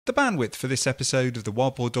The bandwidth for this episode of the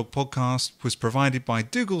Wild Boar Dog Podcast was provided by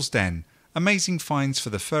Dougal's Den, amazing finds for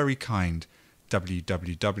the furry kind,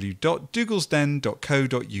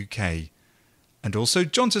 www.dougalsden.co.uk. And also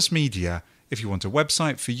Jontus Media, if you want a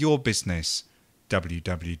website for your business,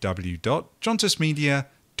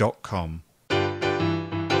 www.jontusmedia.com.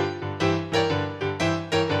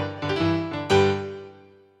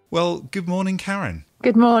 Well, good morning, Karen.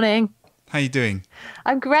 Good morning. How are you doing?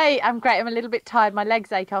 I'm great. I'm a little bit tired. My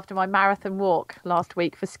legs ache after my marathon walk last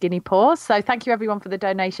week for Skinny Paws. So thank you everyone for the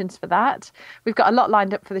donations for that. We've got a lot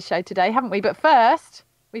lined up for the show today, haven't we? But first,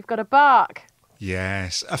 we've got a bark.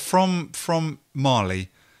 Yes, from Marley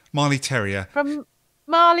Terrier. From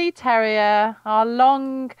Marley Terrier, our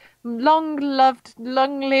long-lived,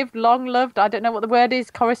 I don't know what the word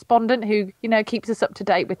is, correspondent who, keeps us up to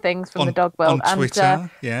date with things from the dog world. On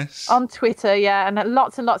Twitter, yes. On Twitter, yeah, and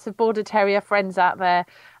lots of Border Terrier friends out there.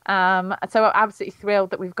 So I'm absolutely thrilled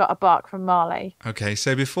that we've got a bark from Marley. Okay,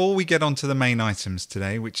 so before we get on to the main items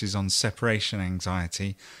today, which is on separation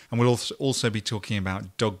anxiety, and we'll also be talking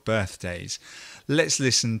about dog birthdays, let's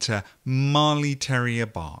listen to Marley Terrier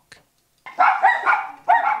bark.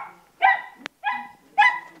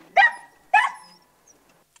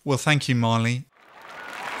 Well, thank you, Marley.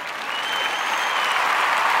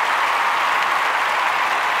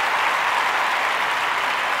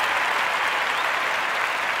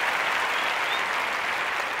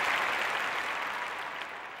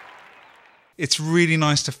 It's really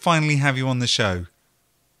nice to finally have you on the show.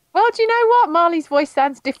 Well, do you know what? Marley's voice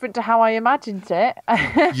sounds different to how I imagined it.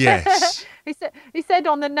 Yes. He said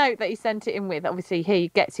on the note that he sent it in with, obviously he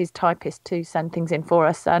gets his typist to send things in for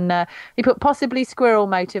us, and he put possibly squirrel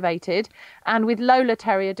motivated and with Lola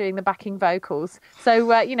Terrier doing the backing vocals.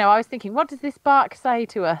 So, I was thinking, what does this bark say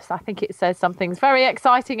to us? I think it says something's very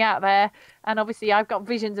exciting out there. And obviously I've got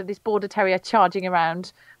visions of this Border Terrier charging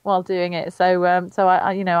around while doing it. So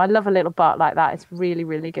I love a little bark like that. It's really,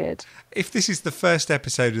 really good. If this is the first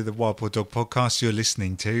episode of the Wild Boar Dog Podcast you're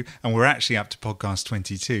listening to, and we're actually up to podcast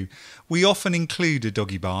 22, we often include a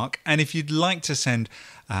doggy bark. And if you'd like to send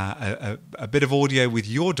a bit of audio with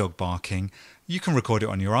your dog barking, you can record it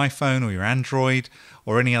on your iPhone or your Android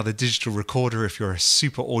or any other digital recorder if you're a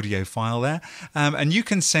super audiophile there. And you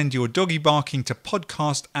can send your doggy barking to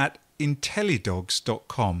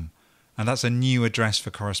podcast@intellidogs.com. And that's a new address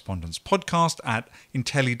for correspondence.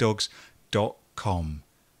 podcast@intellidogs.com.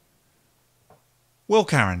 Well,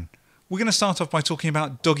 Karen, we're going to start off by talking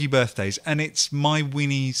about doggy birthdays. And it's my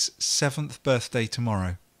Winnie's 7th birthday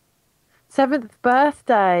tomorrow. 7th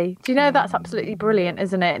birthday. Do you know, that's absolutely brilliant,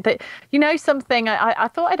 isn't it? That, something, I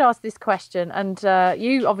thought I'd ask this question, and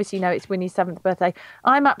you obviously know it's Winnie's 7th birthday.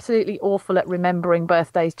 I'm absolutely awful at remembering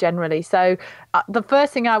birthdays generally. So the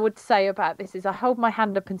first thing I would say about this is I hold my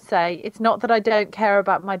hand up and say, it's not that I don't care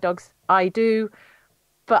about my dogs. I do.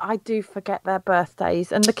 But I do forget their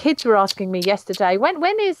birthdays. And the kids were asking me yesterday, when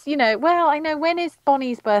is, when is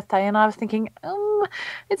Bonnie's birthday? And I was thinking,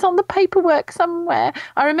 it's on the paperwork somewhere.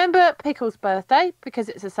 I remember Pickle's birthday because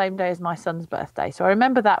it's the same day as my son's birthday. So I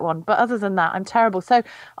remember that one. But other than that, I'm terrible. So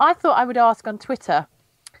I thought I would ask on Twitter,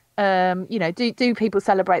 do people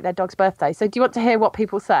celebrate their dog's birthday? So do you want to hear what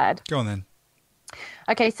people said? Go on then.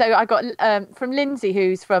 Okay, so I got from Lindsay,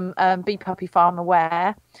 who's from Bee Puppy Farm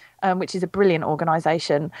Aware, which is a brilliant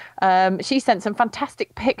organisation. She sent some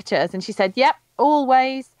fantastic pictures and she said, yep,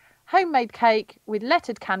 always homemade cake with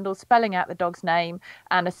lettered candles spelling out the dog's name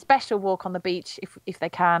and a special walk on the beach if they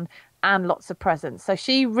can, and lots of presents. So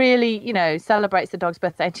she really, celebrates the dog's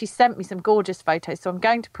birthday, and she sent me some gorgeous photos. So I'm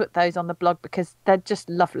going to put those on the blog because they're just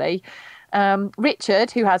lovely.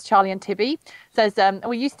 Richard, who has Charlie and Tibby, says,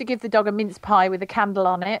 we used to give the dog a mince pie with a candle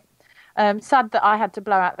on it. Sad that I had to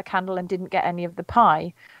blow out the candle and didn't get any of the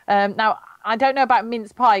pie. Now, I don't know about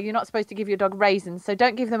mince pie. You're not supposed to give your dog raisins, so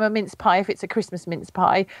don't give them a mince pie if it's a Christmas mince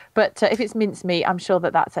pie. But if it's mince meat, I'm sure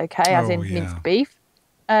that's okay, as in minced beef.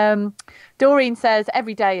 Doreen says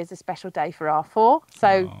every day is a special day for R4,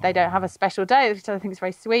 so they don't have a special day, which I think is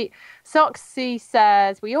very sweet. Soxy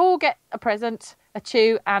says we all get a present, a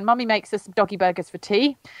chew, and Mummy makes us doggy burgers for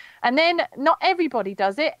tea. And then not everybody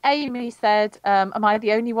does it. Amy said, am I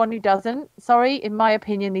the only one who doesn't? Sorry, in my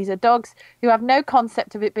opinion, these are dogs who have no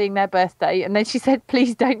concept of it being their birthday. And then she said,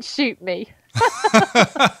 please don't shoot me.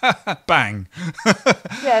 Bang.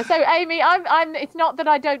 Yeah, so Amy, I'm it's not that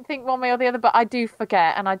I don't think one way or the other, but I do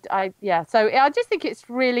forget, and I so I just think it's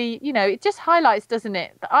really, it just highlights, doesn't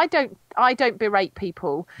it? I don't berate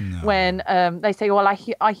people when they say, well, I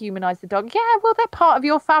humanize the dog. Yeah, well, they're part of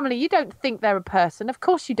your family. You don't think they're a person, of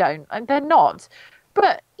course you don't, and they're not.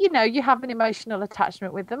 But you have an emotional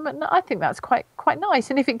attachment with them, and I think that's quite nice.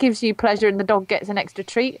 And if it gives you pleasure and the dog gets an extra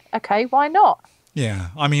treat, okay, why not? Yeah,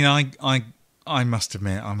 I mean, I must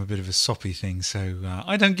admit I'm a bit of a soppy thing, so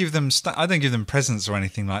I don't give them presents or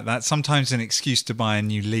anything like that. Sometimes an excuse to buy a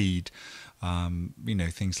new lead,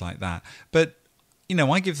 things like that. But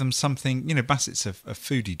I give them something. Bassets are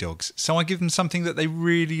foodie dogs, so I give them something that they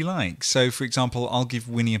really like. So, for example, I'll give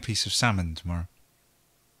Winnie a piece of salmon tomorrow.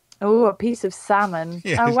 Oh, a piece of salmon.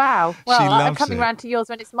 Yeah, oh, wow. Well, I'm coming it. round to yours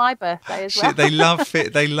when it's my birthday as well. They love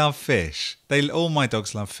They love fish. All my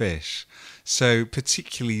dogs love fish. So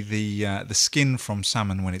particularly the skin from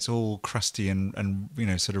salmon when it's all crusty and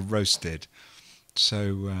sort of roasted.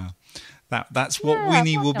 So that's what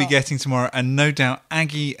Winnie will be getting tomorrow. And no doubt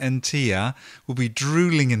Aggie and Tia will be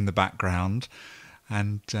drooling in the background.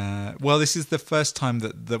 And, this is the first time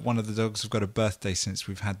that one of the dogs have got a birthday since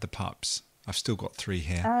we've had the pups. I've still got 3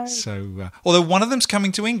 here. Oh. So, although one of them's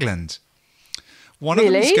coming to England.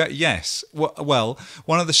 Really? Yes. Well,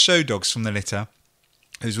 one of the show dogs from the litter,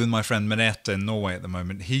 who's with my friend Merete in Norway at the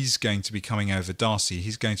moment, he's going to be coming over, Darcy,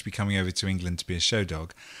 he's going to be coming over to England to be a show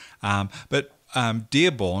dog. But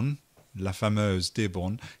Dearborn, La Fameuse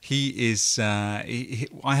Dearborn, he is... I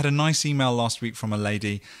had a nice email last week from a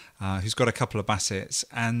lady who's got a couple of Bassets,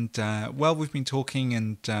 and we've been talking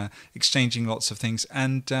and exchanging lots of things,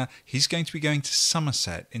 and he's going to be going to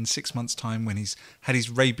Somerset in 6 months' time when he's had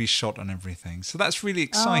his rabies shot and everything. So that's really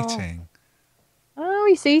exciting. Oh,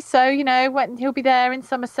 you see, so, when he'll be there in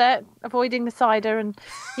Somerset, avoiding the cider and,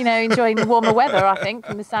 enjoying the warmer weather, I think,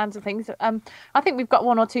 from the sounds of things. I think we've got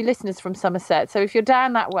 1 or 2 listeners from Somerset. So if you're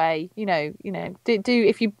down that way,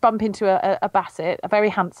 if you bump into a Basset, a very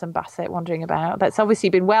handsome Basset wandering about, that's obviously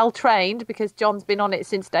been well trained because John's been on it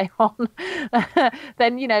since day 1,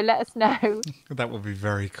 then, let us know. That would be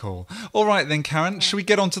very cool. All right then, Karen, shall we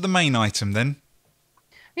get on to the main item then?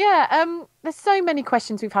 Yeah, there's so many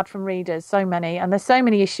questions we've had from readers, so many, and there's so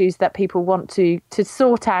many issues that people want to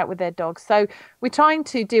sort out with their dogs. So we're trying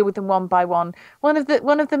to deal with them one by one. One of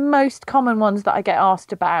the most common ones that I get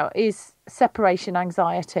asked about is separation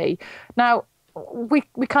anxiety. Now, we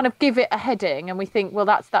kind of give it a heading and we think, well,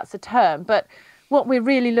 that's a term, but what we're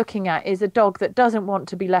really looking at is a dog that doesn't want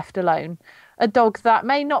to be left alone. A dog that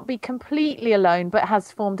may not be completely alone, but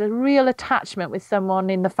has formed a real attachment with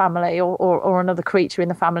someone in the family or another creature in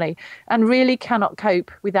the family and really cannot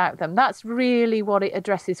cope without them. That's really what it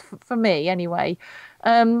addresses for me anyway.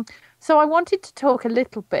 So I wanted to talk a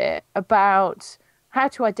little bit about how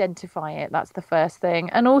to identify it. That's the first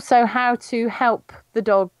thing. And also how to help the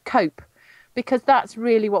dog cope, because that's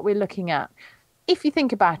really what we're looking at. If you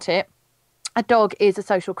think about it, a dog is a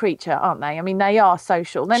social creature, aren't they? I mean, they are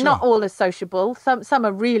social. They're not all as sociable. Some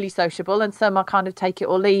are really sociable and some are kind of take it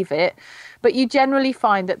or leave it. But you generally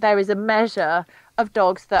find that there is a measure of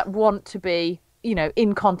dogs that want to be,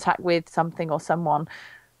 in contact with something or someone.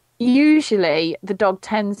 Usually the dog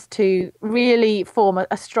tends to really form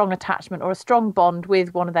a strong attachment or a strong bond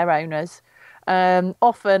with one of their owners.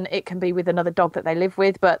 Often it can be with another dog that they live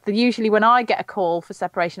with, but usually when I get a call for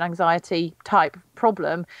separation anxiety type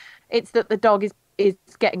problem, it's that the dog is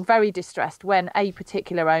getting very distressed when a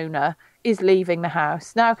particular owner is leaving the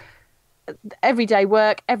house. Now, everyday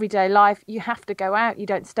work, everyday life, you have to go out. You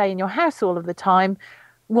don't stay in your house all of the time.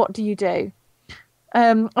 What do you do?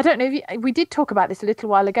 I don't know if we did talk about this a little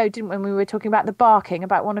while ago, didn't we, when we were talking about the barking,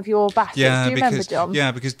 about one of your Bassets? Yeah, do you remember, John?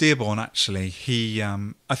 Yeah, because Dearborn, actually,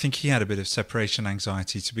 I think he had a bit of separation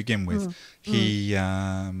anxiety to begin with. He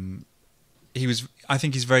was, I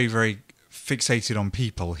think he's very, very fixated on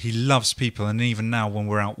people. He loves people, and even now when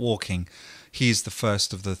we're out walking, he is the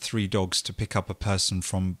first of the 3 dogs to pick up a person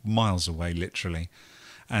from miles away, literally.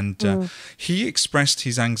 And he expressed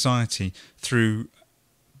his anxiety through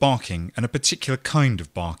barking, and a particular kind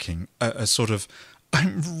of barking, a sort of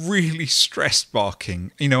I'm really stressed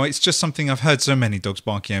barking. It's just something I've heard so many dogs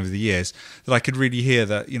barking over the years that I could really hear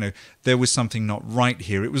that, there was something not right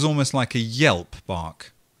here. It was almost like a yelp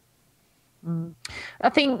bark. I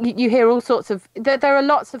think you hear all sorts of... There are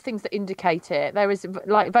lots of things that indicate it. There is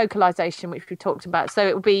like vocalization, which we talked about. So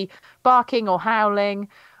it will be barking or howling,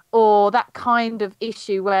 or that kind of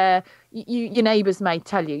issue where your neighbours may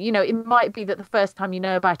tell you. It might be that the first time you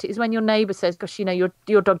know about it is when your neighbour says, gosh,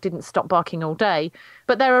 your dog didn't stop barking all day.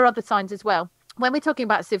 But there are other signs as well. When we're talking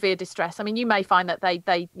about severe distress, I mean, you may find that they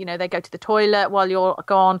go to the toilet while you're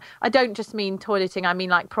gone. I don't just mean toileting. I mean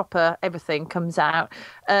like proper everything comes out.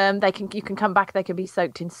 You can come back. They can be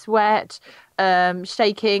soaked in sweat,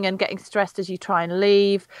 shaking and getting stressed as you try and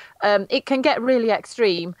leave. It can get really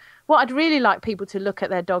extreme. What I'd really like people to look at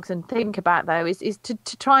their dogs and think about, though, is to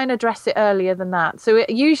try and address it earlier than that. So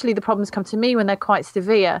usually the problems come to me when they're quite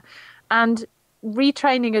severe, and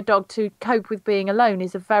retraining a dog to cope with being alone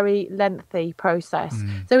is a very lengthy process.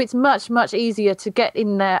 So it's much, much easier to get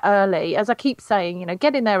in there early. As I keep saying,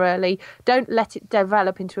 get in there early. Don't let it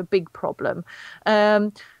develop into a big problem.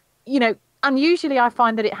 And usually I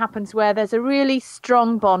find that it happens where there's a really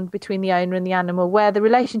strong bond between the owner and the animal, where the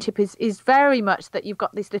relationship is very much that you've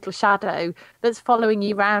got this little shadow that's following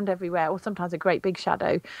you around everywhere, or sometimes a great big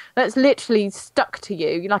shadow that's literally stuck to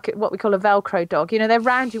you, like what we call a Velcro dog. They're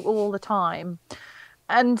around you all the time.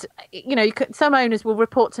 And, some owners will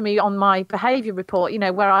report to me on my behaviour report,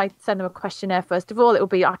 where I send them a questionnaire. First of all, it will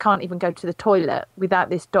be, I can't even go to the toilet without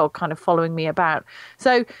this dog kind of following me about.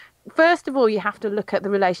 So first of all, you have to look at the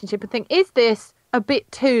relationship and think, is this a bit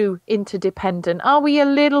too interdependent? Are we a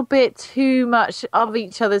little bit too much of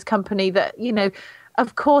each other's company that,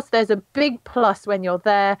 of course, there's a big plus when you're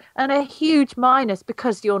there and a huge minus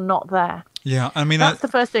because you're not there. Yeah, I mean, that's the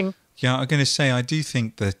first thing. Yeah, I'm going to say, I do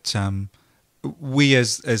think that we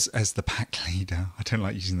as the pack leader, I don't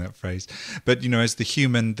like using that phrase, but as the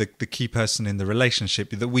human, the key person in the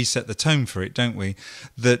relationship, that we set the tone for it, don't we?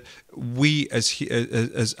 That we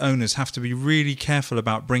as owners have to be really careful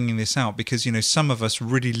about bringing this out, because some of us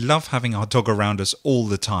really love having our dog around us all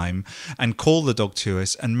the time and call the dog to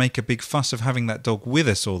us and make a big fuss of having that dog with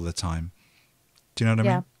us all the time. Do you know what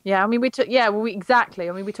I mean? Yeah. I mean, exactly.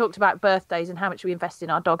 I mean, we talked about birthdays and how much we invest in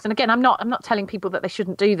our dogs. And again, I'm not telling people that they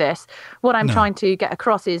shouldn't do this. What I'm trying to get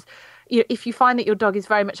across is, if you find that your dog is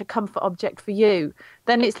very much a comfort object for you,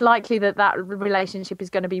 then it's likely that relationship is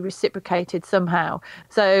going to be reciprocated somehow.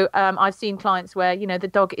 So I've seen clients where, the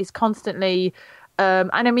dog is constantly,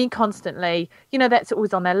 and I mean constantly, that's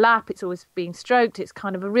always on their lap, it's always being stroked, it's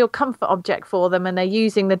kind of a real comfort object for them, and they're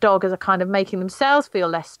using the dog as a kind of making themselves feel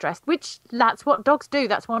less stressed, which that's what dogs do.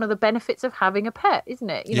 That's one of the benefits of having a pet,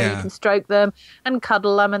 isn't it? You can stroke them and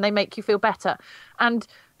cuddle them and they make you feel better. And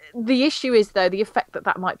the issue is, though, the effect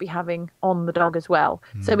that might be having on the dog as well.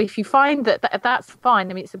 So if you find that's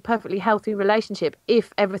fine, I mean, it's a perfectly healthy relationship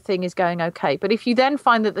if everything is going okay. But if you then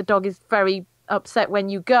find that the dog is very upset when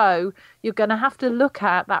you go, you're going to have to look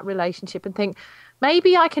at that relationship and think,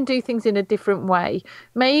 maybe I can do things in a different way.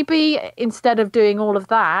 Maybe instead of doing all of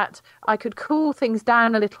that, I could cool things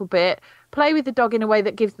down a little bit, play with the dog in a way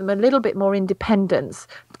that gives them a little bit more independence,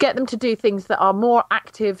 get them to do things that are more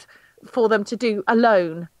active for them to do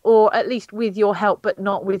alone, or at least with your help, but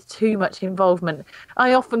not with too much involvement.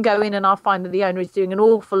 I often go in and I'll find that the owner is doing an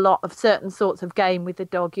awful lot of certain sorts of game with the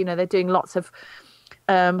dog. They're doing lots of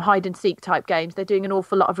hide and seek type games. They're doing an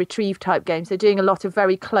awful lot of retrieve type games. They're doing a lot of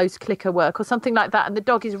very close clicker work or something like that. And the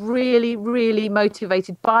dog is really, really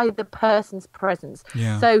motivated by the person's presence.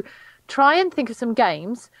 Yeah. So try and think of some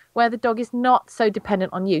games where the dog is not so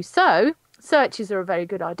dependent on you. So searches are a very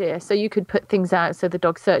good idea. So you could put things out so the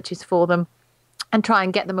dog searches for them and try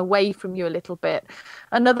and get them away from you a little bit.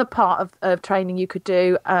 Another part of training you could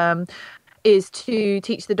do is to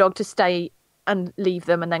teach the dog to stay and leave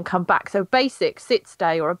them and then come back. So basic sit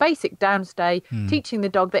stay or a basic down stay, teaching the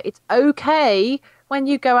dog that it's okay when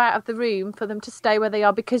you go out of the room for them to stay where they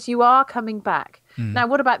are because you are coming back. Now,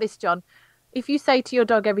 what about this, John? If you say to your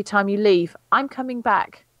dog every time you leave, I'm coming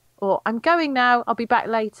back, or I'm going now, I'll be back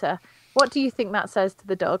later, what do you think that says to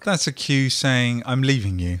the dog? That's a cue saying, I'm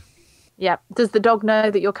leaving you. Yeah. Does the dog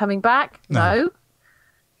know that you're coming back? No.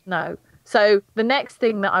 So the next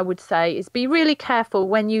thing that I would say is be really careful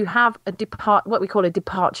when you have what we call a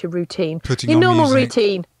departure routine. Putting your on normal music.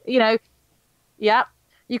 routine, you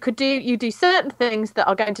do certain things that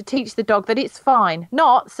are going to teach the dog that it's fine,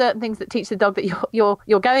 not certain things that teach the dog that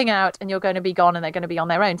you're going out and you're going to be gone and they're going to be on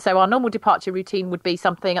their own. So our normal departure routine would be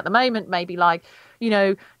something at the moment, maybe like,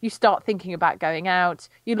 you start thinking about going out,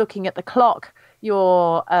 you're looking at the clock,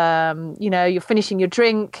 you're finishing your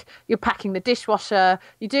drink, you're packing the dishwasher,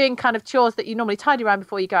 you're doing kind of chores that you normally tidy around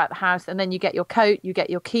before you go out the house, and then you get your coat, you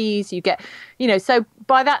get your keys, you get, so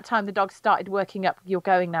by that time the dog started working up, you're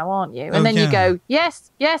going now, aren't you? And you go,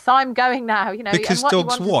 yes, I'm going now, Because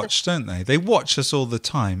dogs watch, don't they? They watch us all the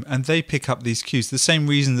time and they pick up these cues. The same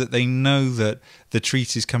reason that they know that the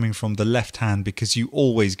treat is coming from the left hand, because you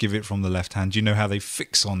always give it from the left hand. You know how they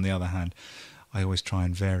fix on the other hand. I always try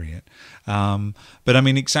and vary it. But I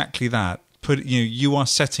mean, exactly that. You are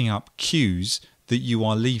setting up cues that you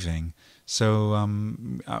are leaving. So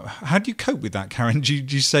how do you cope with that, Karen? Do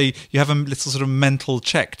you say you have a little sort of mental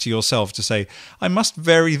check to yourself to say, I must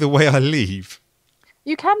vary the way I leave?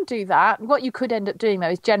 You can do that. What you could end up doing, though,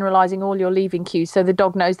 is generalising all your leaving cues, so the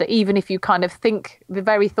dog knows that even if you kind of think the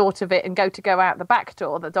very thought of it and go out the back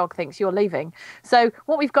door, the dog thinks you're leaving. So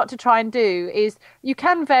what we've got to try and do is you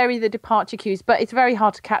can vary the departure cues, but it's very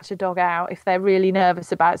hard to catch a dog out if they're really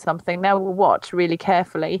nervous about something. They will watch really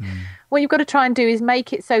carefully. What you've got to try and do is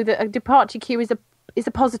make it so that a departure cue is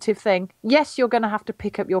a positive thing. Yes, you're going to have to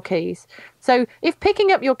pick up your keys. So if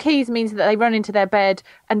picking up your keys means that they run into their bed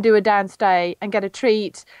and do a downstay and get a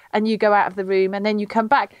treat and you go out of the room and then you come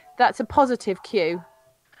back, that's a positive cue.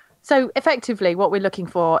 So effectively what we're looking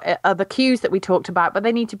for are the cues that we talked about, but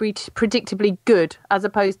they need to be predictably good as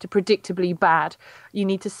opposed to predictably bad. You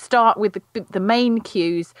need to start with the main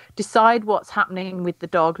cues, decide what's happening with the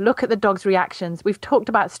dog, look at the dog's reactions. We've talked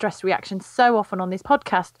about stress reactions so often on this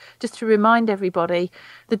podcast, just to remind everybody,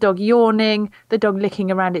 the dog yawning, the dog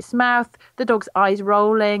licking around its mouth, the dog's eyes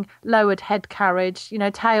rolling, lowered head carriage,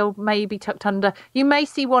 tail maybe tucked under. You may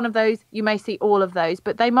see one of those, you may see all of those,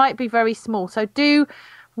 but they might be very small. So do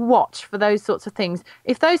watch for those sorts of things.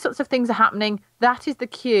 If those sorts of things are happening, that is the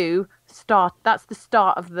cue start. That's the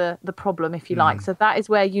start of the problem, if you like. So that is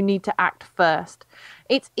where you need to act first.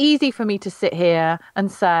 It's easy for me to sit here and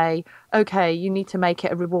say, okay, you need to make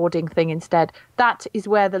it a rewarding thing instead. That is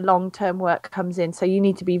where the long-term work comes in. So you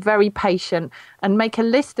need to be very patient and make a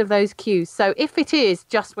list of those cues. So if it is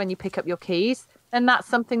just when you pick up your keys, and that's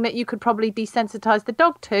something that you could probably desensitize the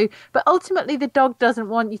dog to. But ultimately, the dog doesn't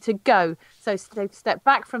want you to go. So step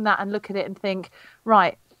back from that and look at it and think,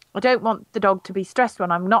 right, I don't want the dog to be stressed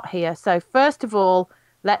when I'm not here. So first of all,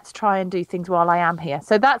 let's try and do things while I am here.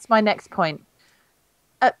 So that's my next point.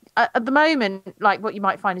 At the moment, like what you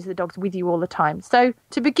might find is the dog's with you all the time. So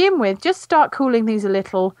to begin with, just start cooling things a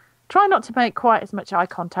little. Try not to make quite as much eye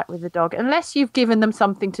contact with the dog unless you've given them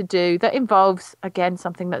something to do that involves, again,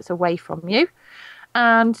 something that's away from you.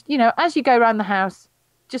 And, as you go around the house,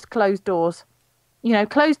 just close doors.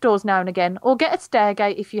 Close doors now and again, or get a stair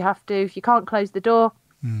gate if you have to. If you can't close the door,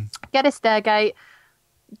 get a stair gate,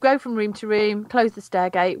 go from room to room, close the stair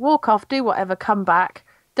gate, walk off, do whatever, come back.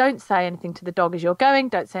 Don't say anything to the dog as you're going.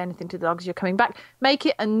 Don't say anything to the dog as you're coming back. Make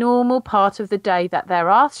it a normal part of the day that there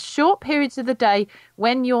are short periods of the day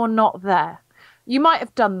when you're not there. You might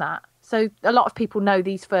have done that. So a lot of people know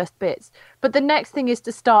these first bits. But the next thing is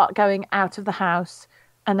to start going out of the house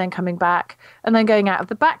and then coming back and then going out of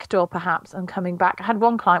the back door perhaps and coming back. I had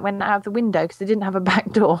one client went out of the window because they didn't have a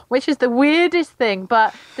back door, which is the weirdest thing.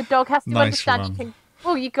 But the dog has to understand you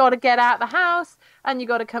can, you got to get out of the house and you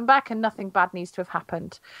got to come back and nothing bad needs to have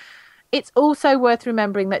happened. It's also worth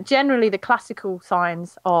remembering that generally the classical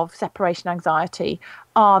signs of separation anxiety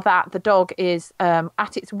are that the dog is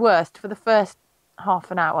at its worst for the first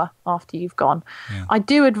half an hour after you've gone. I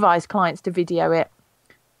do advise clients to video it.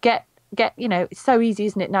 Get it's so easy,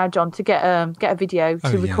 isn't it now, John, to get a video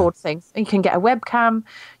to record things. You can get a webcam,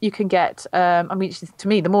 you can get which is to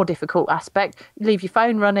me the more difficult aspect. Leave your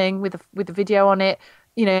phone running with the video on it.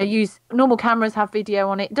 Use normal cameras, have video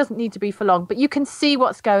on it. It doesn't need to be for long, but you can see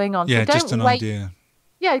what's going on. Yeah, so just an idea.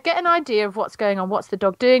 Yeah, get an idea of what's going on. What's the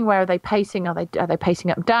dog doing? Where are they pacing? Are they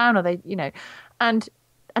pacing up and down? Are they,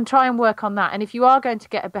 and try and work on that. And if you are going to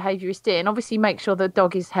get a behaviourist in, obviously make sure the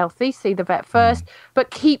dog is healthy, see the vet first, but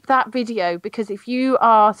keep that video, because if you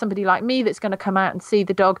are somebody like me that's going to come out and see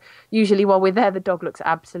the dog, usually while we're there, the dog looks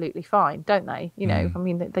absolutely fine, don't they?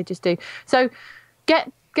 They just do. So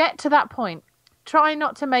get to that point. Try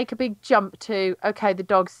not to make a big jump to, okay, the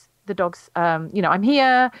dog's I'm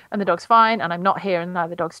here and the dog's fine and I'm not here and now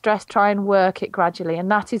the dog's stressed. Try and work it gradually. And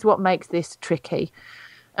that is what makes this tricky.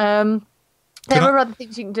 There are other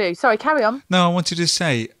things you can do. Sorry, carry on. No, I wanted to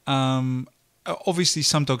say, obviously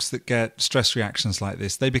some dogs that get stress reactions like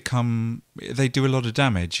this, they do a lot of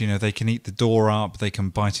damage. They can eat the door up, they can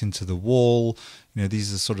bite into the wall.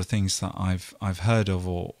 These are the sort of things that I've heard of,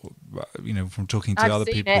 or from talking to other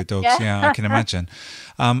people with dogs. Yeah, I can imagine.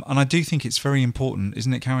 And I do think it's very important,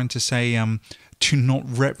 isn't it, Karen, to say do not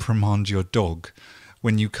reprimand your dog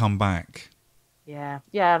when you come back. Yeah,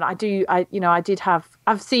 and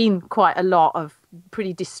I've seen quite a lot of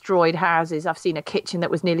pretty destroyed houses. I've seen a kitchen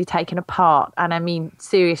that was nearly taken apart, and I mean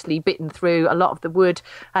seriously bitten through. A lot of the wood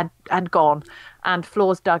had gone, and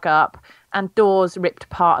floors dug up, and doors ripped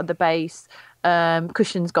apart at the base,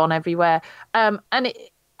 cushions gone everywhere.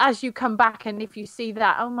 As you come back and if you see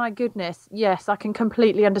that, oh my goodness, yes, I can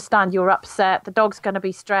completely understand you're upset. The dog's going to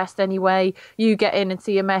be stressed anyway. You get in and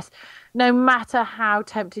see a mess. No matter how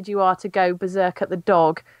tempted you are to go berserk at the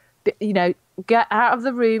dog, get out of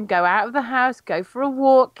the room, go out of the house, go for a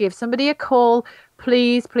walk, give somebody a call.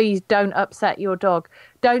 Please don't upset your dog.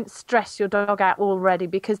 Don't stress your dog out already,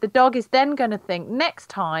 because the dog is then going to think next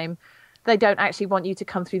time, they don't actually want you to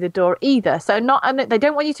come through the door either. So and they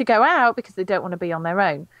don't want you to go out because they don't want to be on their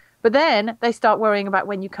own. But then they start worrying about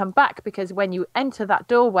when you come back, because when you enter that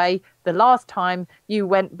doorway, the last time you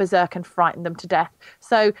went berserk and frightened them to death.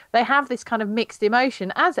 So they have this kind of mixed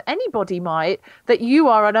emotion, as anybody might, that you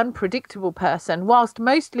are an unpredictable person. Whilst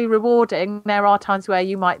mostly rewarding, there are times where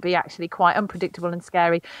you might be actually quite unpredictable and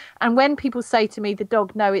scary. And when people say to me, the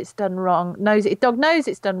dog knows it's done wrong, dog knows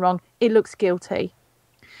it's done wrong, it looks guilty.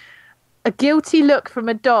 A guilty look from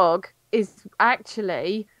a dog is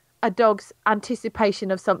actually a dog's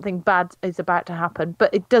anticipation of something bad is about to happen,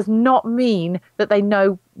 but it does not mean that they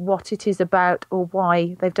know what it is about or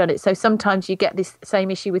why they've done it. So sometimes you get this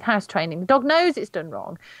same issue with house training. The dog knows it's done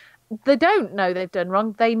wrong. They don't know they've done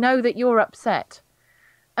wrong. They know that you're upset.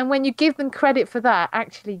 And when you give them credit for that,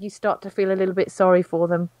 actually you start to feel a little bit sorry for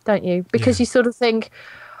them, don't you? Because you sort of think,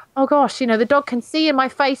 oh gosh, the dog can see in my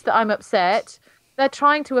face that I'm upset. They're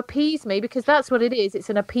trying to appease me, because that's what it is. It's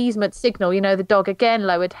an appeasement signal. The dog again,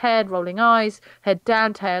 lowered head, rolling eyes, head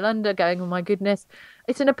down, tail under, going, oh my goodness.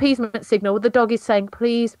 It's an appeasement signal. The dog is saying,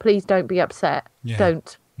 please, please don't be upset. Yeah.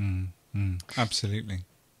 Don't. Absolutely.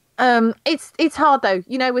 It's hard though.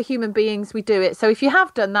 We're human beings. We do it. So if you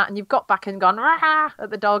have done that and you've got back and gone rah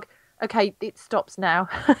at the dog, okay, it stops now.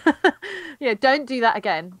 Don't do that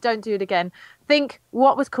again. Don't do it again. Think,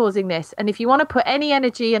 what was causing this? And if you want to put any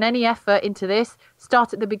energy and any effort into this,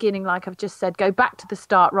 start at the beginning, like I've just said. Go back to the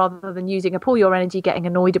start rather than using up all your energy getting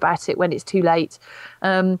annoyed about it when it's too late.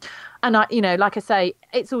 And like I say,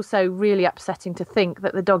 it's also really upsetting to think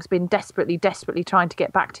that the dog's been desperately trying to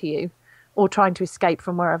get back to you, or trying to escape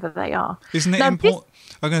from wherever they are. Isn't it important?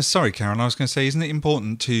 Sorry, Karen. I was going to say, isn't it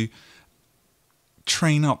important to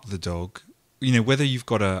train up the dog? Whether you've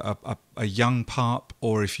got a young pup,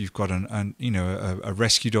 or if you've got a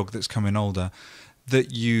rescue dog that's coming older,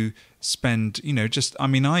 that you spend,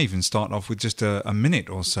 I even start off with just a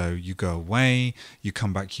minute or so. You go away, you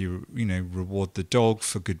come back, you reward the dog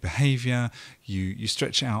for good behaviour, you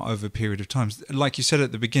stretch it out over a period of time. Like you said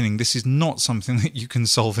at the beginning, this is not something that you can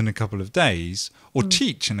solve in a couple of days or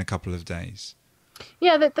teach in a couple of days.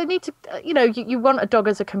 Yeah, they need to, you want a dog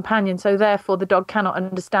as a companion, so therefore the dog cannot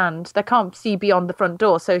understand. They can't see beyond the front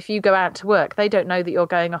door. So if you go out to work, they don't know that you're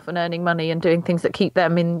going off and earning money and doing things that keep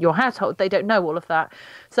them in your household. They don't know all of that.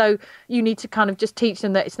 So you need to kind of just teach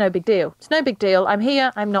them that it's no big deal. It's no big deal. I'm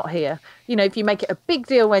here. I'm not here. If you make it a big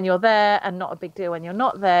deal when you're there and not a big deal when you're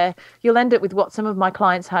not there, you'll end up with what some of my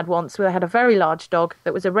clients had once, where they had a very large dog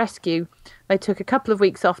that was a rescue. They took a couple of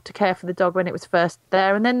weeks off to care for the dog when it was first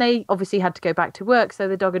there, and then they obviously had to go back to work, so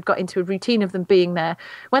the dog had got into a routine of them being there.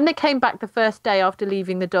 When they came back the first day after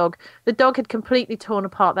leaving the dog had completely torn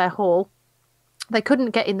apart their hall. They couldn't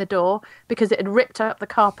get in the door because it had ripped up the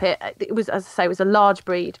carpet. It was, as I say, it was a large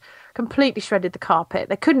breed, completely shredded the carpet.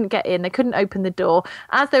 They couldn't get in. They couldn't open the door.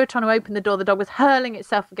 As they were trying to open the door, the dog was hurling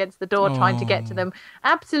itself against the door, trying to get to them.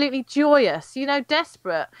 Absolutely joyous,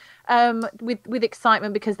 desperate, with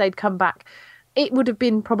excitement because they'd come back. It would have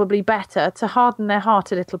been probably better to harden their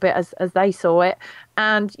heart a little bit as they saw it,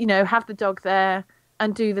 and, have the dog there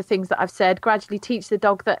and do the things that I've said. Gradually teach the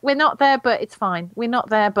dog that we're not there, but it's fine. We're not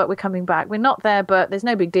there, but we're coming back. We're not there, but there's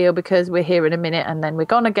no big deal because we're here in a minute, and then we're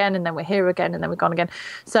gone again, and then we're here again, and then we're gone again.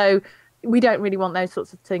 So we don't really want those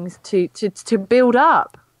sorts of things to build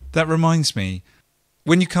up. That reminds me,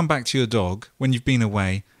 when you come back to your dog, when you've been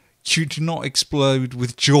away, you do not explode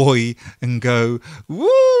with joy and go,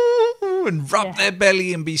 woo, and rub their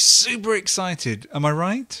belly and be super excited. Am I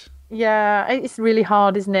right? Yeah, it's really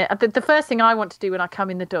hard, isn't it? The first thing I want to do when I come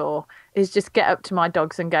in the door is just get up to my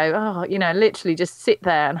dogs and go, literally just sit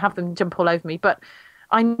there and have them jump all over me. But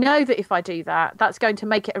I know that if I do that, that's going to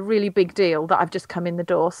make it a really big deal that I've just come in the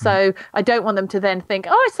door. So I don't want them to then think,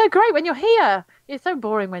 oh, it's so great when you're here. It's so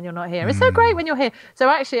boring when you're not here. It's so great when you're here. So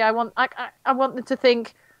actually, I want them to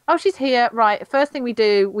think, oh, she's here. Right. First thing we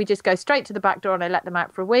do, we just go straight to the back door and I let them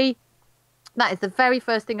out for a wee. That is the very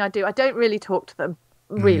first thing I do. I don't really talk to them.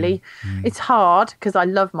 Really, it's hard because I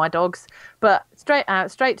love my dogs, but straight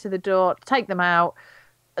out, straight to the door, take them out,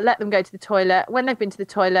 let them go to the toilet. When they've been to the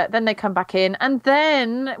toilet, then they come back in, and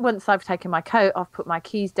then once I've taken my coat off, put my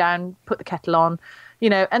keys down, put the kettle on,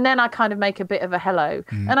 and then I kind of make a bit of a hello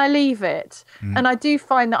and I leave it. And I do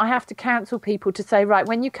find that I have to counsel people to say, right,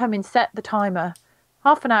 when you come in, set the timer,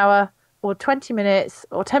 half an hour or 20 minutes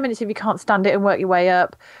or 10 minutes if you can't stand it, and work your way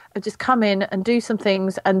up. Just come in and do some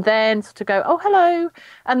things and then sort of go, oh, hello.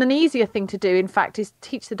 And an easier thing to do, in fact, is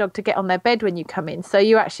teach the dog to get on their bed when you come in. So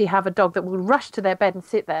you actually have a dog that will rush to their bed and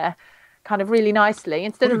sit there kind of really nicely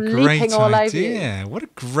instead of leaping all over you. What a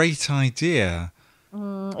great idea.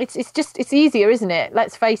 It's easier, isn't it?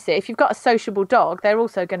 Let's face it. If you've got a sociable dog, they're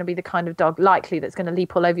also going to be the kind of dog likely that's going to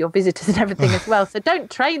leap all over your visitors and everything as well. So don't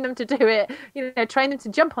train them to do it. Train them to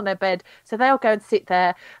jump on their bed so they'll go and sit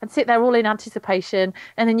there all in anticipation,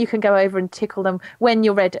 and then you can go over and tickle them when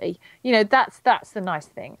you're ready. That's the nice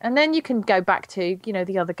thing. And then you can go back to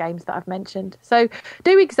the other games that I've mentioned. So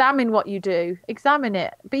do examine what you do. Examine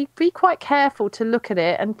it. Be quite careful to look at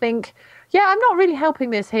it and think, yeah, I'm not really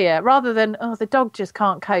helping this here, rather than, oh, the dog just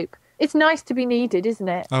can't cope. It's nice to be needed, isn't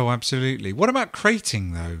it? Oh, absolutely. What about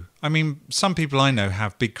crating, though? I mean, some people I know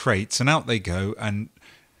have big crates, and out they go, and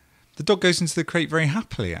the dog goes into the crate very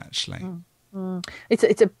happily, actually.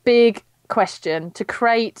 It's a big question, to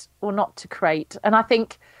crate or not to crate. And I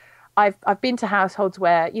think I've been to households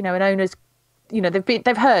where, an owner's,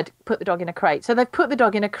 they've heard put the dog in a crate. So they've put the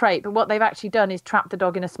dog in a crate, but what they've actually done is trapped the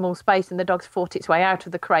dog in a small space, and the dog's fought its way out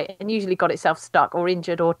of the crate and usually got itself stuck or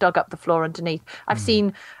injured or dug up the floor underneath. I've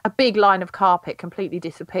seen a big line of carpet completely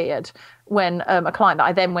disappeared when a client that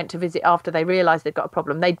I then went to visit after they realised they'd got a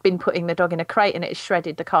problem. They'd been putting the dog in a crate and it had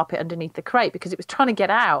shredded the carpet underneath the crate because it was trying to get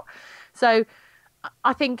out. So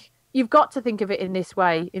I think you've got to think of it in this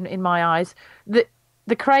way, in my eyes, that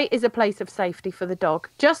the crate is a place of safety for the dog,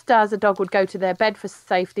 just as a dog would go to their bed for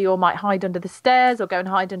safety or might hide under the stairs or go and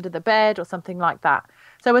hide under the bed or something like that.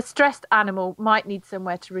 So a stressed animal might need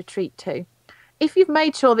somewhere to retreat to. If you've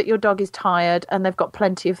made sure that your dog is tired and they've got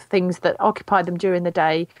plenty of things that occupy them during the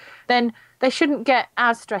day, then they shouldn't get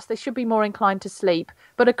as stressed. They should be more inclined to sleep.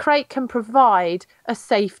 But a crate can provide a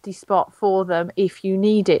safety spot for them if you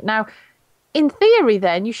need it. Now, in theory,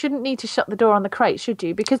 then, you shouldn't need to shut the door on the crate, should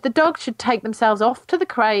you? Because the dog should take themselves off to the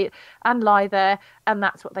crate and lie there, and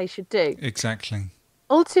that's what they should do. Exactly.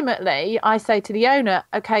 Ultimately, I say to the owner,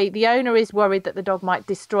 okay, the owner is worried that the dog might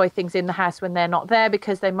destroy things in the house when they're not there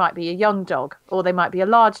because they might be a young dog or they might be a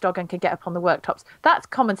large dog and can get up on the worktops. That's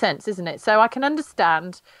common sense, isn't it? So I can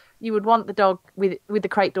understand you would want the dog with the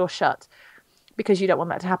crate door shut because you don't want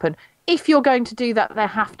that to happen. If you're going to do that, there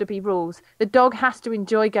have to be rules. The dog has to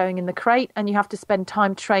enjoy going in the crate, and you have to spend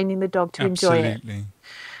time training the dog to enjoy it. Absolutely.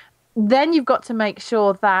 Then you've got to make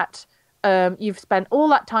sure that you've spent all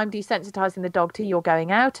that time desensitizing the dog to your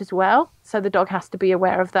going out as well. So the dog has to be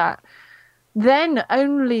aware of that. Then,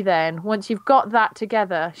 only then, once you've got that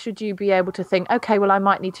together, should you be able to think, okay, well, I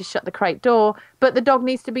might need to shut the crate door, but the dog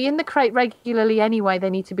needs to be in the crate regularly anyway. They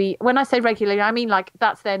need to be, when I say regularly, I mean like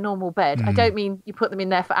that's their normal bed. I don't mean you put them in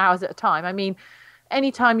there for hours at a time. I mean,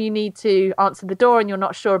 anytime you need to answer the door and you're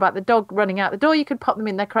not sure about the dog running out the door, you could pop them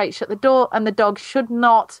in their crate, shut the door, and the dog should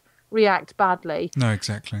not react badly. No,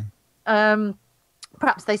 exactly.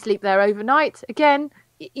 Perhaps they sleep there overnight. Again,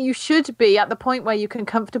 you should be at the point where you can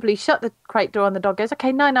comfortably shut the crate door and the dog goes,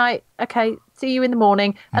 okay, night, okay, see you in the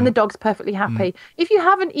morning, and the dog's perfectly happy. If you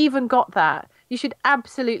haven't even got that, you should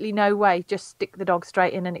absolutely no way just stick the dog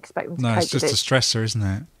straight in and expect them to cope with it. No, it's just a stressor, isn't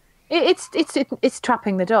it? It's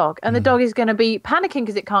trapping the dog, and the dog is going to be panicking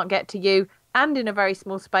because it can't get to you, and in a very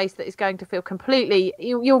small space that is going to feel completely,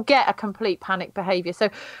 you'll get a complete panic behaviour. So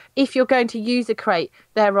if you're going to use a crate,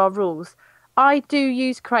 there are rules. I do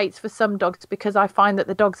use crates for some dogs because I find that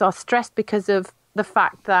the dogs are stressed because of the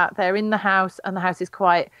fact that they're in the house and the house is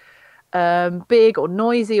quite big or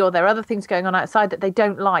noisy, or there are other things going on outside that they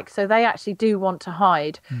don't like. So they actually do want to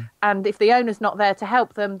hide. And if the owner's not there to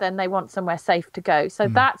help them, then they want somewhere safe to go. So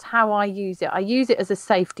that's how I use it. I use it as a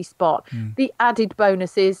safety spot. The added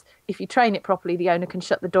bonus is if you train it properly, the owner can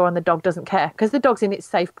shut the door and the dog doesn't care because the dog's in its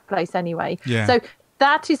safe place anyway. Yeah. So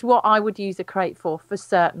that is what I would use a crate for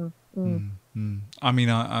certain. I mean,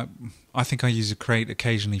 I think I use a crate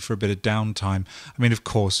occasionally for a bit of downtime. I mean, of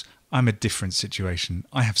course, I'm a different situation.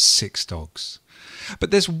 I have 6 dogs.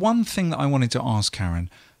 But there's one thing that I wanted to ask, Karen.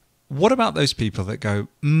 What about those people that go,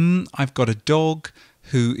 I've got a dog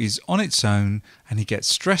who is on its own and he gets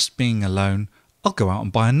stressed being alone. I'll go out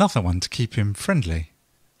and buy another one to keep him friendly.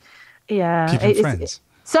 Yeah. Keep him friends.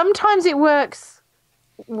 Sometimes it works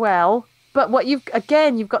well. But you've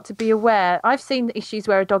got to be aware. I've seen issues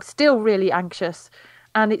where a dog's still really anxious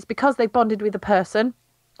and it's because they've bonded with a person.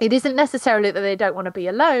 It isn't necessarily that they don't want to be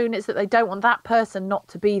alone, it's that they don't want that person not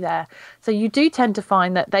to be there. So you do tend to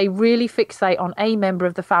find that they really fixate on a member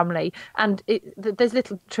of the family. And there's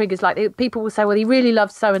little triggers like people will say, well, he really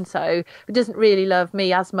loves so-and-so, but doesn't really love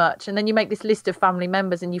me as much. And then you make this list of family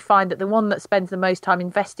members and you find that the one that spends the most time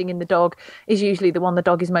investing in the dog is usually the one the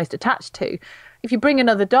dog is most attached to. If you bring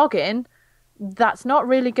another dog in, that's not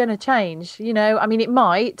really going to change. I mean, it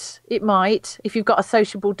might if you've got a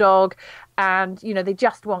sociable dog and they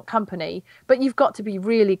just want company, but you've got to be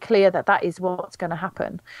really clear that is what's going to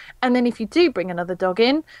happen. And then if you do bring another dog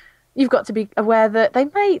in, you've got to be aware that they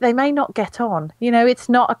may not get on. It's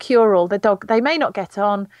not a cure-all. The dog, they may not get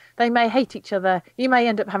on. They may hate each other. You may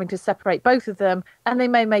end up having to separate both of them, and they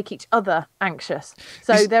may make each other anxious.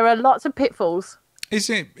 So there are lots of pitfalls. Is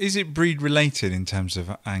it breed related in terms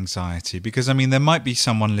of anxiety? Because I mean, there might be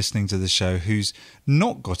someone listening to the show who's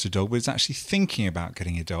not got a dog, but is actually thinking about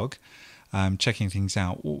getting a dog, checking things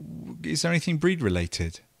out. Is there anything breed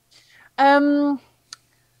related?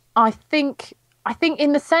 I think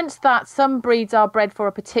in the sense that some breeds are bred for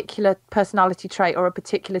a particular personality trait or a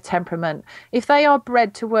particular temperament. If they are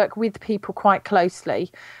bred to work with people quite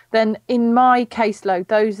closely, then in my caseload,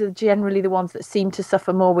 those are generally the ones that seem to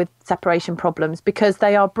suffer more with separation problems, because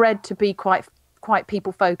they are bred to be quite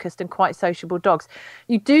people focused and quite sociable dogs.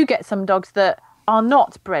 You do get some dogs that are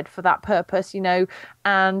not bred for that purpose,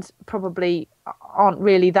 and probably aren't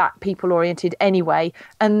really that people oriented anyway,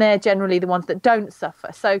 and they're generally the ones that don't suffer.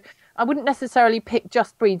 So I wouldn't necessarily pick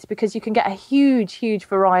just breeds, because you can get a huge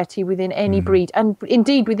variety within any breed, and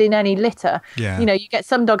indeed within any litter. Yeah. You get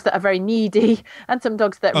some dogs that are very needy and some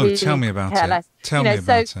dogs that really tell me about care it. less. Tell me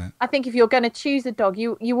about it. I think if you're going to choose a dog,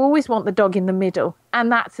 you always want the dog in the middle. And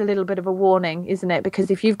that's a little bit of a warning, isn't it? Because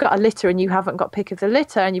if you've got a litter and you haven't got pick of the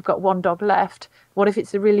litter and you've got one dog left, what if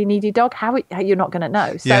it's a really needy dog? How you're not going to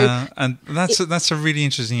know. So yeah, and that's a really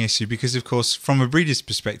interesting issue, because of course, from a breeder's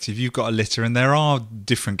perspective, you've got a litter and there are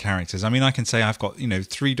different characters. I mean, I can say I've got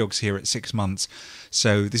 3 dogs here at 6 months,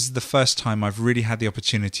 so this is the first time I've really had the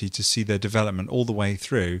opportunity to see their development all the way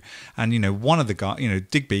through. And one of the guys,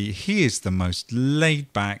 Digby, he is the most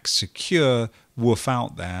laid back, secure wolf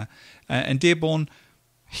out there, and Dearborn,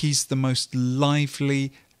 he's the most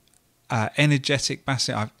lively, energetic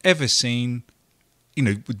basset I've ever seen.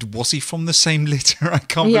 Was he from the same litter? I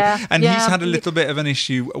can't. Yeah, and he's had a little bit of an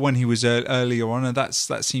issue when he was earlier on, and that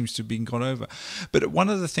seems to have been gone over. But one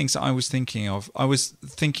of the things that I was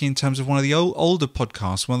thinking in terms of one of the older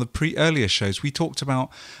podcasts, one of the earlier shows, we talked about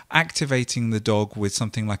activating the dog with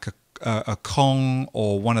something like a Kong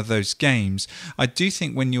or one of those games. I do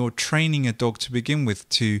think when you're training a dog to begin with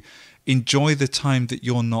to enjoy the time that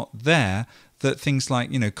you're not there, that things like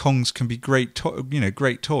Kongs can be great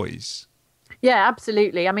toys. Yeah,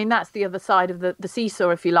 absolutely. I mean, that's the other side of the seesaw,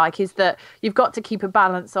 if you like, is that you've got to keep a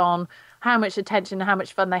balance on how much attention and how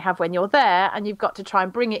much fun they have when you're there, and you've got to try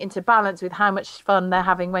and bring it into balance with how much fun they're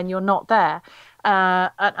having when you're not there.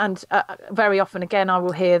 And very often, again, I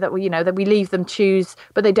will hear that we leave them chews,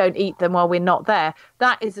 but they don't eat them while we're not there.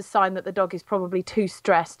 That is a sign that the dog is probably too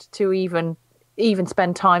stressed to even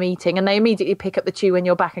spend time eating, and they immediately pick up the chew when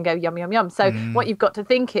you're back and go yum yum yum. So what you've got to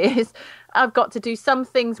think is, I've got to do some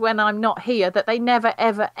things when I'm not here that they never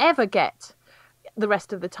ever get the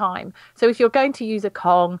rest of the time. So if you're going to use a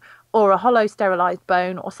Kong or a hollow sterilized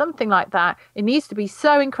bone or something like that, it needs to be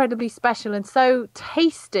so incredibly special and so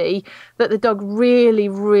tasty that the dog really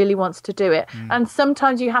wants to do it. And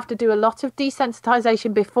sometimes you have to do a lot of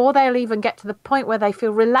desensitization before they'll even get to the point where they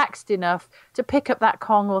feel relaxed enough to pick up that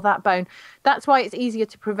Kong or that bone. That's why it's easier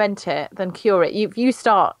to prevent it than cure it. If you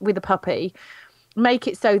start with a puppy, make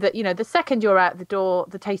it so that the second you're out the door,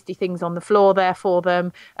 the tasty thing's on the floor there for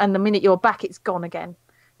them, and the minute you're back, it's gone again.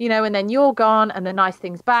 And then you're gone and the nice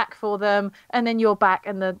thing's back for them, and then you're back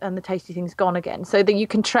and the tasty thing's gone again, so that you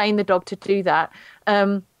can train the dog to do that.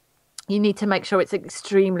 You need to make sure it's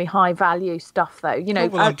extremely high value stuff, though.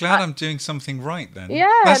 I'm glad I'm doing something right then.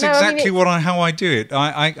 Yeah, that's exactly how I do it.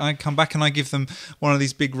 I come back and I give them one of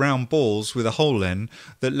these big round balls with a hole in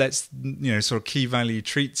that lets sort of key value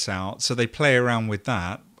treats out, so they play around with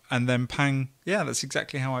that. And then pang, yeah, that's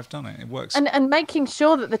exactly how I've done it. It works. And making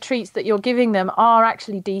sure that the treats that you're giving them are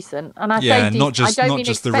actually decent. And I say decent, not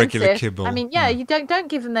just the regular kibble. I mean, you don't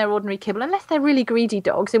give them their ordinary kibble unless they're really greedy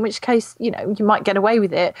dogs, in which case, you might get away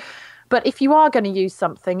with it. But if you are going to use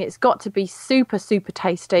something, it's got to be super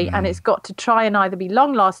tasty, and it's got to try and either be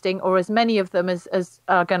long lasting, or as many of them as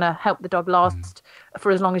are going to help the dog last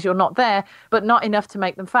for as long as you're not there, but not enough to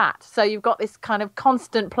make them fat. So you've got this kind of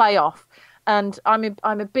constant play off. And I'm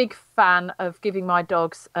a big fan of giving my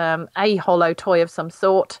dogs a hollow toy of some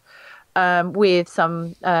sort, with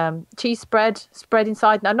some cheese spread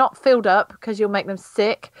inside. Now, not filled up because you'll make them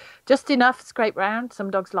sick, just enough scrape round. Some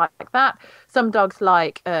dogs like that. Some dogs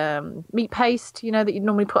like meat paste, that you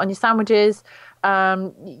normally put on your sandwiches.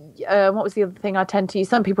 What was the other thing I tend to use?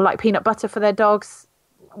 Some people like peanut butter for their dogs,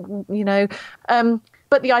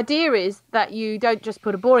 But the idea is that you don't just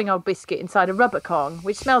put a boring old biscuit inside a rubber Kong,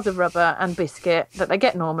 which smells of rubber and biscuit that they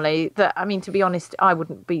get normally. That, I mean, to be honest, I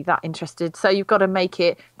wouldn't be that interested. So you've got to make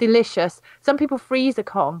it delicious. Some people freeze a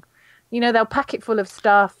Kong. They'll pack it full of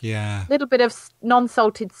stuff. Yeah. A little bit of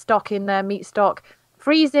non-salted stock in there, meat stock.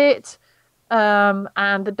 Freeze it.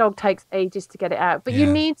 and the dog takes ages to get it out. But you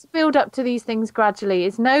Yeah. need to build up to these things gradually.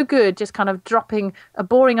 It's no good just kind of dropping a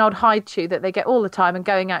boring old hide chew that they get all the time and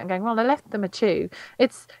going out and going, well, I left them a chew.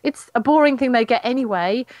 It's a boring thing they get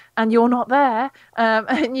anyway, and you're not there.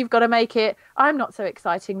 And you've got to make it, I'm not so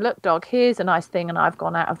exciting. Look, dog, here's a nice thing, and I've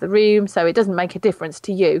gone out of the room, so it doesn't make a difference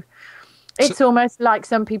to you. It's almost like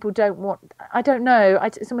some people don't want, I don't know,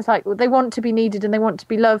 it's almost like they want to be needed and they want to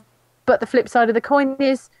be loved, but the flip side of the coin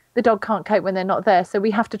is the dog can't cope when they're not there. So we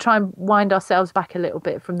have to try and wind ourselves back a little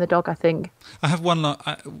bit from the dog, I think. I have one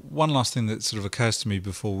last thing that sort of occurs to me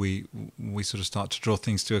before we sort of start to draw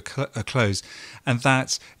things to a close, and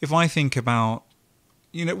that's if I think about,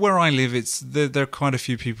 you know, where I live, there are quite a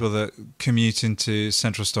few people that commute into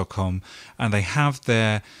central Stockholm, and they have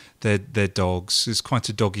their dogs. It's quite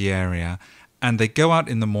a doggy area, and they go out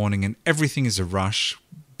in the morning, and everything is a rush.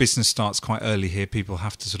 Business starts quite early here. People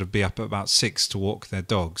have to sort of be up at about 6 to walk their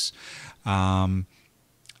dogs.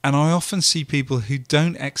 And I often see people who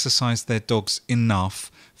don't exercise their dogs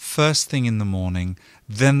enough first thing in the morning.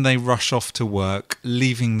 Then they rush off to work,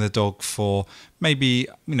 leaving the dog for maybe,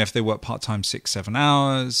 you know, if they work part-time, 6-7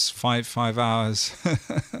 hours, 5 hours.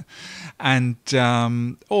 And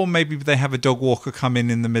or maybe they have a dog walker come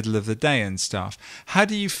in the middle of the day and stuff. How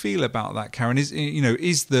do you feel about that, Karen? Is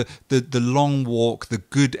the long walk, the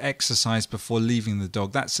good exercise before leaving the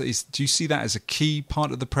dog, do you see that as a key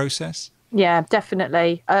part of the process? Yeah,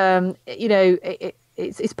 definitely.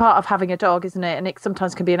 It's part of having a dog, isn't it? And it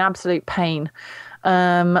sometimes can be an absolute pain.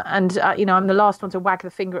 I'm the last one to wag the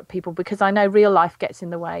finger at people because I know real life gets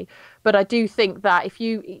in the way. But I do think that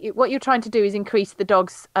what you're trying to do is increase the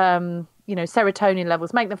dog's, serotonin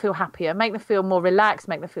levels, make them feel happier, make them feel more relaxed,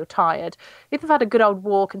 make them feel tired. If they've had a good old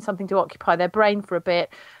walk and something to occupy their brain for a bit,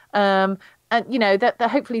 and that they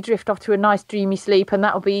hopefully drift off to a nice dreamy sleep, and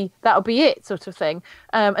that'll be it, sort of thing,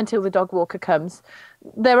 until the dog walker comes.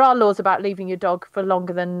 There are laws about leaving your dog for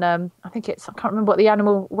longer than I can't remember what the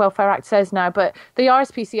Animal Welfare Act says now, but the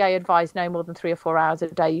RSPCA advise no more than 3 or 4 hours a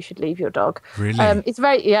day you should leave your dog. Really? It's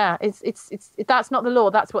that's not the law.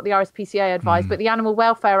 That's what the RSPCA advise. But the Animal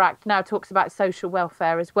Welfare Act now talks about social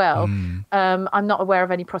welfare as well. I'm not aware of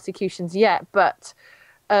any prosecutions yet, but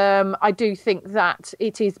I do think that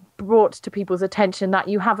it is brought to people's attention that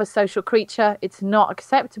you have a social creature. It's not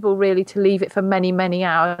acceptable really to leave it for many, many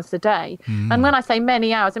hours a day. And when I say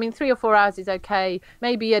many hours, I mean 3 or 4 hours is okay.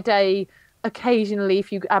 Maybe a day occasionally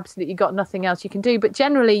if you absolutely got nothing else you can do. But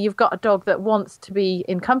generally you've got a dog that wants to be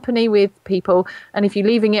in company with people. And if you're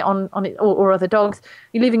leaving it on it or other dogs,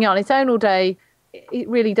 you're leaving it on its own all day, it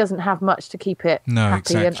really doesn't have much to keep it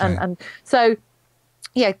happy. Exactly. And so...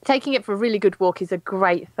 yeah, taking it for a really good walk is a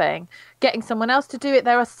great thing. Getting someone else to do it.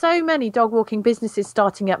 There are so many dog walking businesses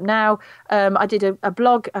starting up now. I did a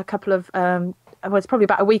blog it's probably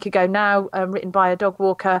about a week ago now, written by a dog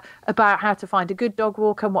walker about how to find a good dog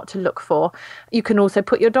walker and what to look for. You can also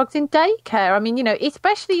put your dogs in daycare. I mean,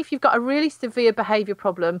 especially if you've got a really severe behaviour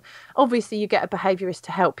problem, obviously you get a behaviourist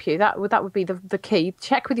to help you. That would be the key.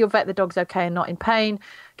 Check with your vet the dog's okay and not in pain.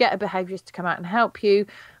 Get a behaviourist to come out and help you.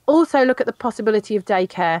 Also look at the possibility of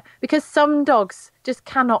daycare, because some dogs just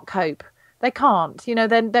cannot cope. They can't.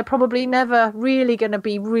 They're probably never really going to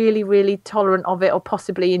be really, really tolerant of it or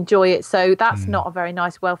possibly enjoy it. So that's not a very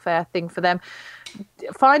nice welfare thing for them.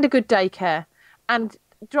 Find a good daycare and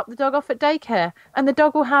drop the dog off at daycare, and the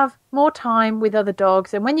dog will have more time with other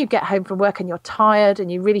dogs. And when you get home from work and you're tired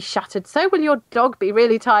and you're really shattered, so will your dog be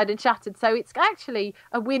really tired and shattered. So it's actually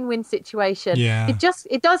a win-win situation. Yeah.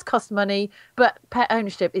 It does cost money, but pet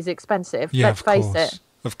ownership is expensive. Yeah, let's face it.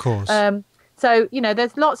 Of course. So,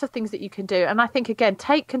 there's lots of things that you can do. And I think, again,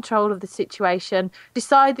 take control of the situation.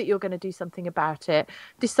 Decide that you're going to do something about it.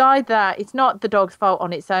 Decide that it's not the dog's fault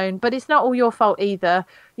on its own, but it's not all your fault either.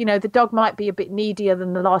 The dog might be a bit needier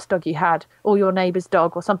than the last dog you had, or your neighbour's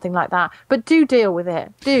dog or something like that. But do deal with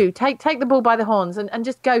it. Do take the bull by the horns and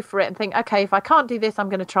just go for it and think, okay, if I can't do this, I'm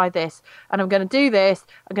going to try this. And I'm going to do this.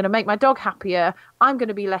 I'm going to make my dog happier. I'm going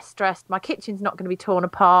to be less stressed. My kitchen's not going to be torn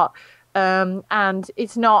apart. And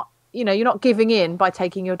it's not... you're not giving in by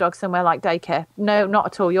taking your dog somewhere like daycare. No, not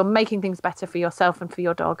at all. You're making things better for yourself and for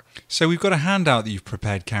your dog. So we've got a handout that you've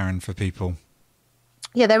prepared, Karen, for people.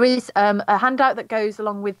 Yeah, there is a handout that goes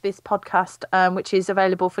along with this podcast, which is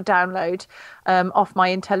available for download off my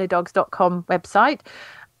intellidogs.com website.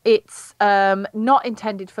 It's not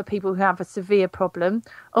intended for people who have a severe problem.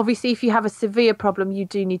 Obviously, if you have a severe problem, you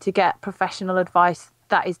do need to get professional advice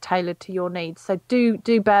that is tailored to your needs. So do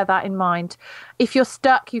bear that in mind. If you're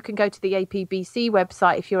stuck, you can go to the APBC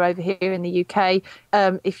website if you're over here in the UK,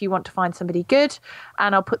 if you want to find somebody good,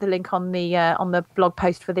 and I'll put the link on the blog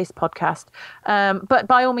post for this podcast. But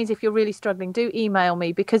by all means, if you're really struggling, do email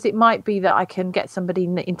me, because it might be that I can get somebody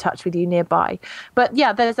in touch with you nearby. But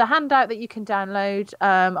yeah, there's a handout that you can download.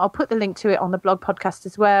 I'll put the link to it on the blog podcast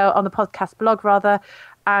as well, on the podcast blog rather,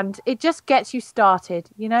 and it just gets you started.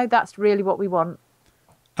 That's really what we want.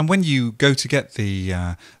 And when you go to get the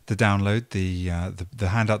download, the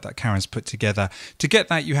handout that Karen's put together, to get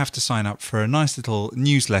that you have to sign up for a nice little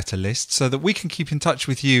newsletter list so that we can keep in touch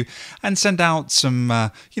with you and send out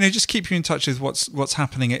some, just keep you in touch with what's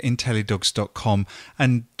happening at intellidogs.com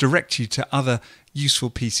and direct you to other useful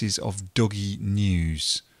pieces of doggy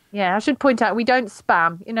news. Yeah, I should point out we don't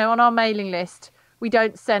spam. On our mailing list, we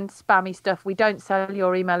don't send spammy stuff. We don't sell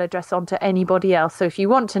your email address on to anybody else. So if you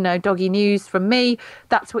want to know doggy news from me,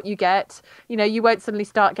 that's what you get. You won't suddenly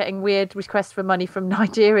start getting weird requests for money from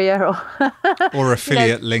Nigeria or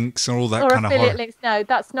affiliate links or all that kind of horror. Links. No,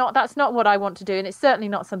 that's not what I want to do, and it's certainly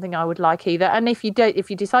not something I would like either. And if you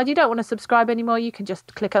decide you don't want to subscribe anymore, you can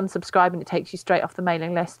just click unsubscribe and it takes you straight off the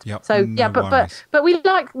mailing list. Yep, so no worries. but we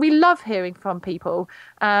love hearing from people,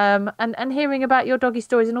 and hearing about your doggy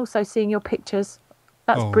stories, and also seeing your pictures.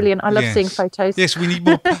 That's brilliant. I love seeing photos. Yes, we need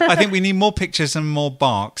more. I think we need more pictures and more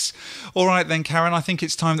barks. All right then, Karen, I think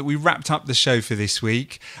it's time that we wrapped up the show for this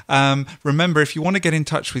week. Remember, if you want to get in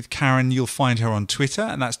touch with Karen, you'll find her on Twitter,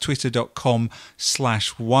 and that's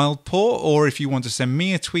twitter.com/wildpaw. Or if you want to send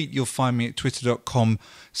me a tweet, you'll find me at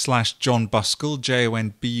twitter.com/John Buscall,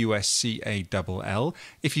 JONBUSCALL.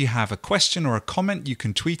 If you have a question or a comment, you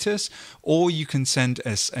can tweet us, or you can send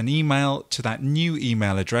us an email to that new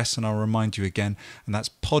email address, and I'll remind you again, and that's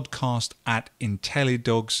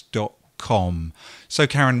podcast@intellidogs.com. So,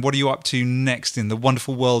 Karen, what are you up to next in the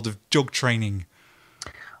wonderful world of dog training?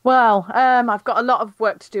 Well, I've got a lot of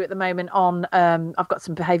work to do at the moment on, I've got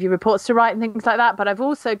some behaviour reports to write and things like that, but I've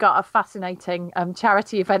also got a fascinating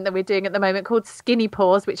charity event that we're doing at the moment called Skinny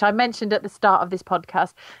Paws, which I mentioned at the start of this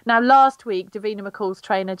podcast. Now, last week, Davina McCall's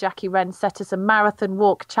trainer, Jackie Wren, set us a marathon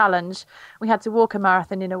walk challenge. We had to walk a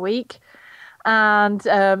marathon in a week. And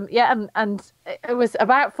and it was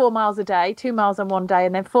about 4 miles a day, 2 miles on one day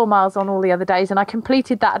and then 4 miles on all the other days. And I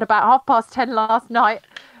completed that at about 10:30 last night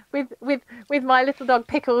with my little dog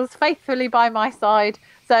Pickles faithfully by my side.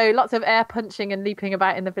 So lots of air punching and leaping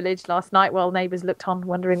about in the village last night while neighbours looked on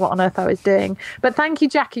wondering what on earth I was doing. But thank you,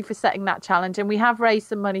 Jackie, for setting that challenge. And we have raised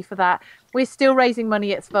some money for that. We're still raising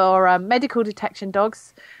money. It's for medical detection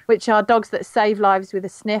dogs, which are dogs that save lives with a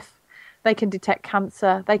sniff. They can detect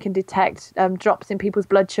cancer. They can detect drops in people's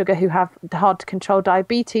blood sugar who have hard to control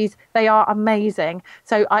diabetes. They are amazing.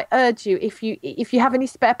 So I urge you, if you have any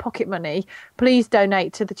spare pocket money, please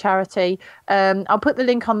donate to the charity. I'll put the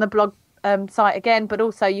link on the blog site again, but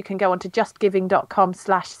also you can go on to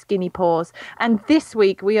justgiving.com/skinnypaws. And this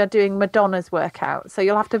week we are doing Madonna's workout. So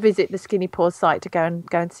you'll have to visit the Skinny Paws site to go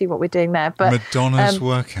and see what we're doing there. But Madonna's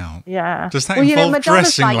workout. Yeah. Does that involve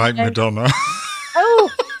dressing like Madonna?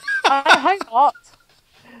 Oh. I hope not.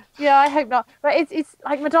 Yeah, I hope not. But it's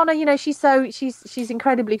like Madonna, she's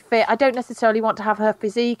incredibly fit. I don't necessarily want to have her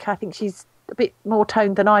physique. I think she's a bit more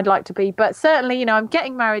toned than I'd like to be. But certainly, I'm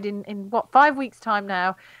getting married in 5 weeks' time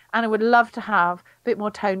now, and I would love to have a bit more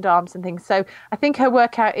toned arms and things. So I think her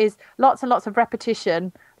workout is lots and lots of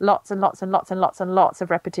repetition, lots and lots and lots and lots and lots of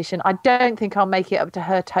repetition. I don't think I'll make it up to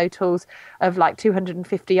her totals of like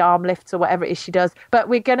 250 arm lifts or whatever it is she does. But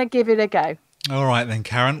we're going to give it a go. All right then,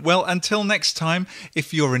 Karen. Well, until next time,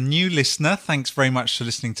 if you're a new listener, thanks very much for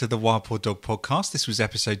listening to the Wild Paw Dog podcast. This was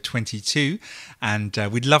episode 22, and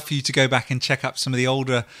we'd love for you to go back and check up some of the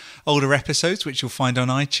older episodes, which you'll find on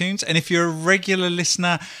iTunes. And if you're a regular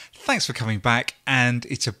listener, thanks for coming back. And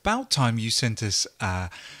it's about time you sent us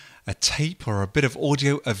a tape or a bit of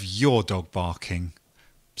audio of your dog barking.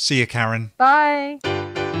 See you, Karen. Bye.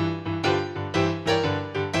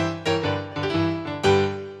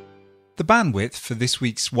 The bandwidth for this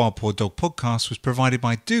week's Wild Paw Dog podcast was provided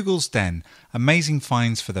by Dougal's Den, amazing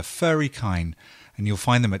finds for the furry kind, and you'll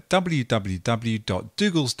find them at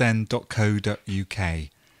www.dougalsden.co.uk.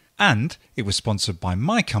 And it was sponsored by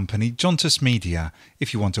my company, Jontus Media.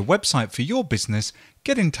 If you want a website for your business,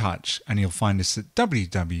 get in touch and you'll find us at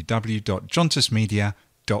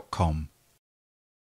www.jontusmedia.com.